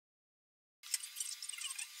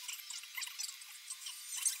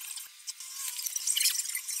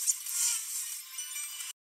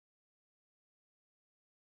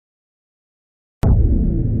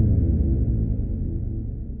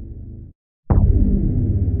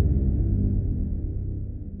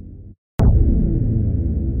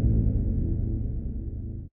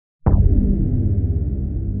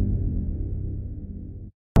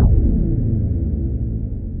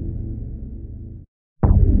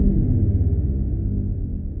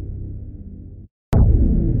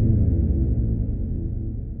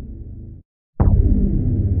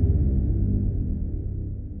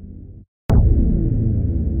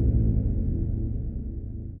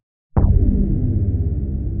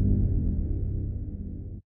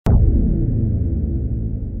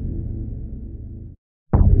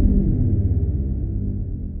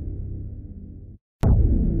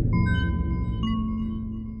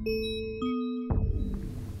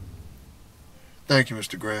Thank you,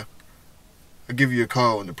 Mr. Graham. I'll give you a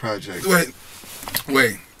call on the project.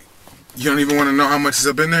 Wait. You don't even want to know how much is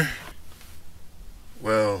up in there?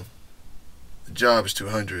 Well, the job is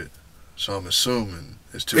 $200, so I'm assuming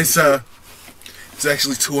it's $200. It's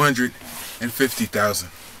actually $250,000.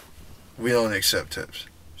 We don't accept tips.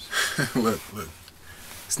 Look.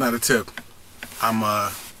 It's not a tip.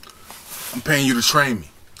 I'm paying you to train me.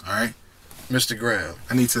 All right, Mr. Graham.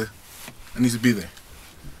 I need to be there.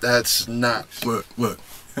 That's not. Look.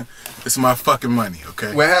 It's my fucking money,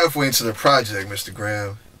 okay? We're halfway into the project, Mr.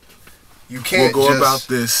 Graham. You can't We'll go about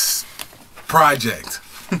this project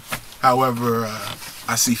however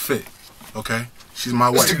I see fit, okay? She's my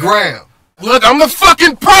wife. Mr. Graham. Look, I'm the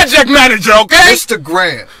fucking project manager, okay? Mr.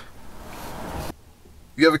 Graham.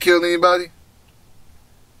 You ever killed anybody?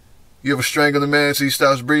 You ever strangled a man until he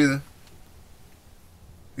stops breathing?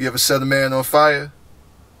 You ever set a man on fire?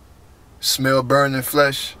 Smell burning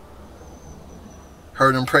flesh?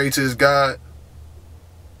 Heard him pray to his God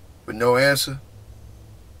with no answer?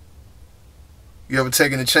 You ever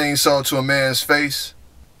taken a chainsaw to a man's face?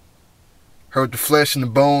 Heard the flesh and the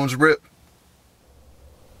bones rip?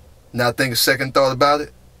 Not think a second thought about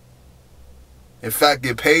it? In fact,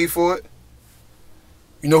 get paid for it?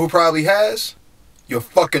 You know who probably has? Your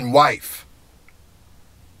fucking wife.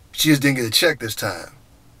 She just didn't get a check this time.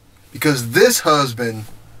 Because this husband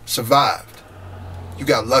survived. You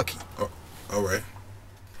got lucky. Oh, all right.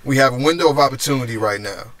 We have a window of opportunity right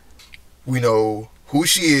now. We know who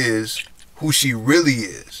she is, who she really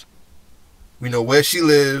is. We know where she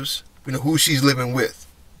lives. We know who she's living with.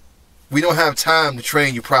 We don't have time to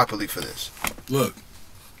train you properly for this. Look,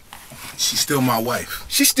 she's still my wife.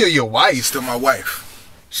 She's still your wife? She's still my wife.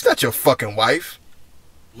 She's not your fucking wife.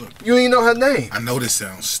 Look. You don't even know her name. I know this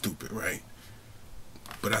sounds stupid, right?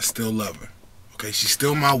 But I still love her. Okay, she's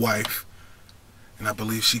still my wife. And I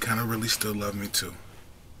believe she kind of really still loves me too.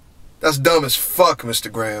 That's dumb as fuck,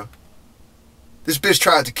 Mr. Graham. This bitch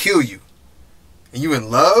tried to kill you. And you in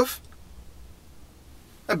love?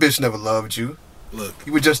 That bitch never loved you. Look.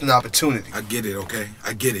 You were just an opportunity. I get it, okay?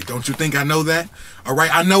 I get it. Don't you think I know that? All right?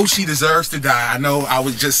 I know she deserves to die. I know I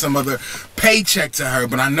was just some other paycheck to her.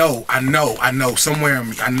 But I know. Somewhere in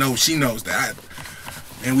me, I know she knows that.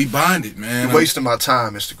 And we bonded, man. You're wasting my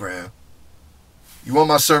time, Mr. Graham. You want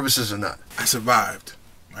my services or not? I survived,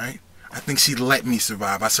 right? I think she let me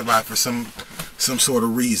survive. I survived for some sort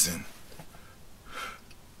of reason.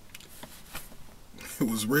 It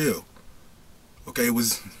was real. Okay, it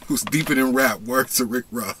was deeper than rap. Words to Rick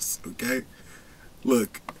Ross, okay?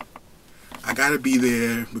 Look, I gotta be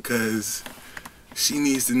there because she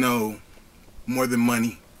needs to know more than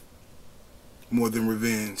money, more than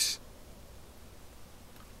revenge.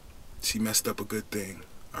 She messed up a good thing,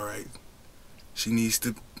 all right? She needs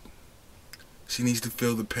to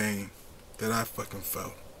feel the pain that I fucking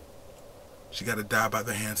felt. She gotta die by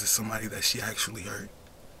the hands of somebody that she actually hurt.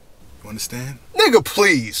 You understand? Nigga,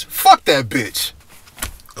 please. Fuck that bitch.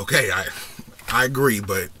 Okay, I agree,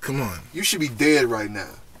 but come on. You should be dead right now.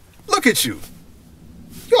 Look at you.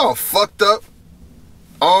 You all fucked up.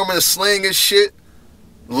 Arm in a sling and shit.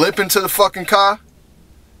 Limping to the fucking car.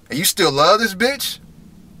 And you still love this bitch?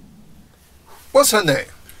 What's her name?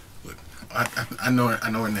 Look, I know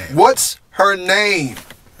her name. What's her name?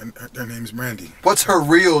 Her name's Brandy. What's her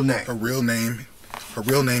real name? Her real name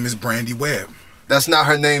is Brandy Webb. That's not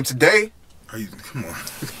her name today. Come on.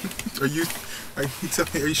 Are you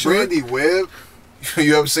sure? Brandy Webb?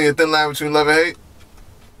 You ever seen A Thin Line Between Love and Hate?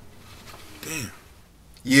 Damn.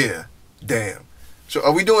 Yeah, damn. So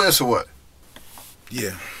are we doing this or what?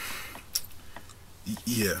 Yeah.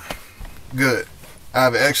 Yeah. Good. I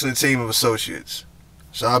have an excellent team of associates.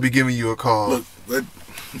 So I'll be giving you a call. Look,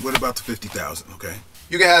 what about the $50,000, okay?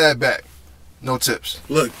 You can have that back. No tips.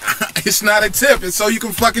 Look, it's not a tip. It's so you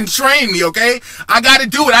can fucking train me, okay? I gotta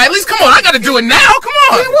do it. At least, come on. I gotta do it now. Come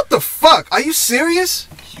on. Man, what the fuck? Are you serious?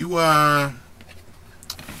 You ever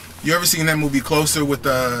seen that movie Closer with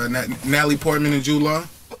Natalie Portman and Jude Law?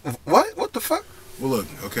 What? What the fuck? Well, look,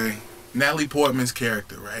 okay? Natalie Portman's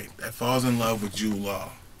character, right? That falls in love with Jude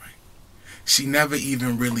Law, right? She never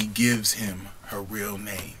even really gives him her real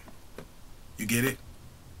name. You get it?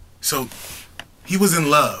 So, he was in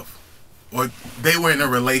love. Or they were in a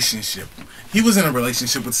relationship. He was in a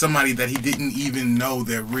relationship with somebody that he didn't even know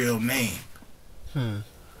their real name. I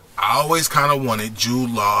always kind of wanted Jude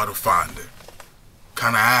Law to find her.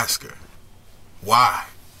 Kind of ask her, why?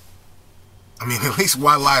 I mean, at least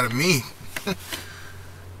why lie to me?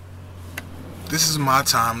 This is my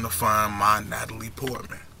time to find my Natalie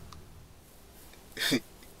Portman.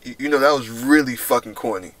 You know, that was really fucking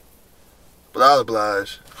corny. But I'll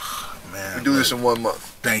oblige. man. We do this in 1 month.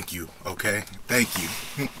 Thank you, okay? Thank you.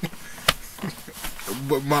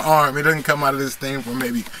 But my arm, it doesn't come out of this thing for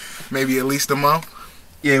maybe at least a month.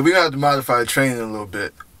 Yeah, we're gonna have to modify the training a little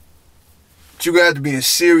bit. But you're gonna have to be in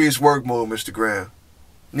serious work mode, Mr. Graham.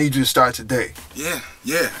 Need you to start today.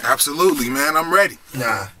 Yeah, absolutely, man. I'm ready.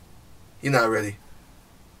 Nah, you're not ready.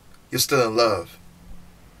 You're still in love.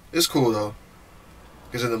 It's cool though,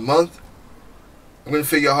 because in a month, I'm gonna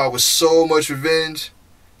fill your heart with so much revenge.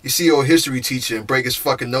 You see your history teacher and break his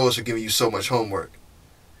fucking nose for giving you so much homework.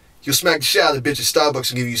 You'll smack the shit out of the bitch at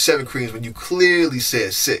Starbucks and give you 7 creams when you clearly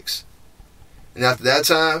said 6. And after that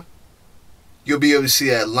time, you'll be able to see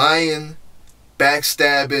that lying,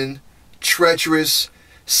 backstabbing, treacherous,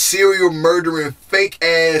 serial murdering, fake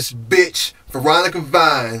ass bitch, Veronica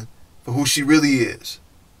Vine, for who she really is.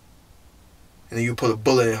 And then you put a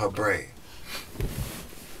bullet in her brain.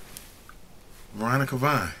 Veronica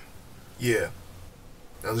Vine. Yeah.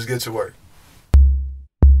 Now let's get to work.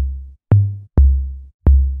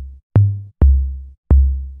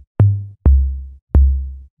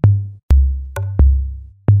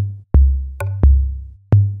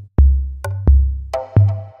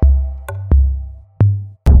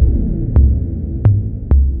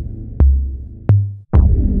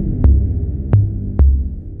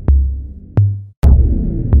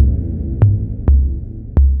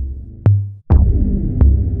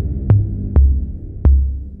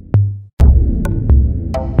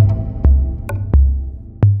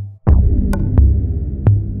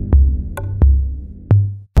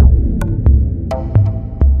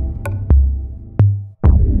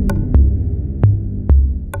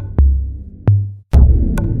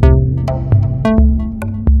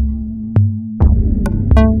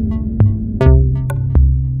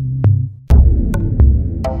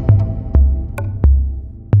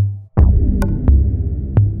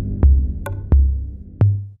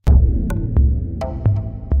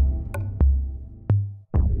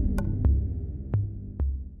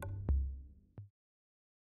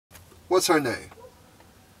 What's her name?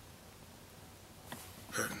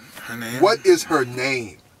 Her name? What is her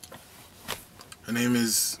name? Her name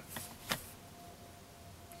is...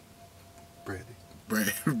 Brandy.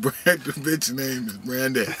 The bitch name is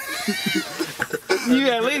Brandy. You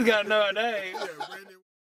at least gotta know her name. Yeah, Brandy.